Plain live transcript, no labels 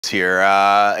Here.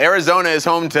 Arizona is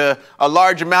home to a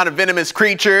large amount of venomous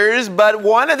creatures, but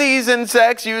one of these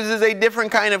insects uses a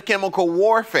different kind of chemical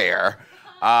warfare.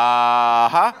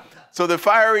 So the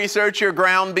fire researcher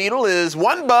ground beetle is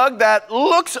one bug that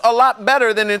looks a lot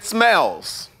better than it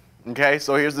smells. Okay,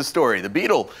 so here's the story. The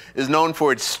beetle is known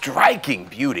for its striking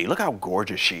beauty. Look how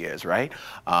gorgeous she is, right?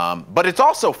 But it's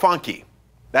also funky.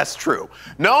 That's true.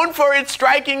 Known for its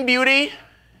striking beauty,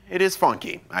 it is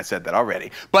funky. I said that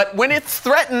already. But when it's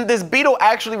threatened, this beetle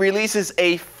actually releases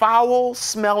a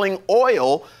foul-smelling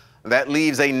oil that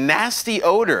leaves a nasty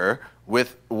odor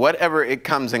with whatever it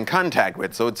comes in contact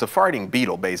with. So it's a farting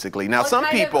beetle, basically. Now, some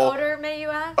people... What kind of odor, may you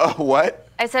ask? What?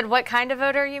 I said, what kind of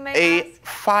odor, you may ask? A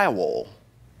foul.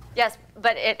 Yes,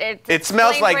 but it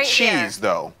smells like right cheese, here.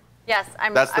 Though. Yes,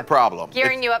 That's the problem.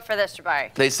 Gearing you up for this,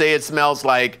 Jabari. They say it smells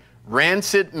like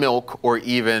rancid milk or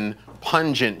even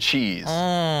pungent cheese.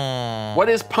 What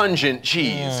is pungent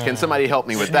cheese? Can somebody help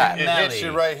me with that? It hits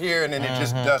you right here and then it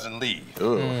just doesn't leave.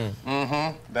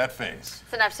 That face.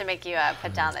 It's enough to make you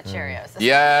put down the Cheerios.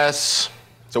 Yes.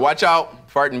 So watch out,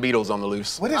 farting beetles on the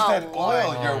loose. What is that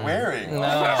oil you're wearing? No.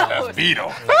 That's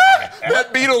beetle.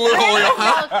 That beetle oil,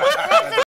 huh?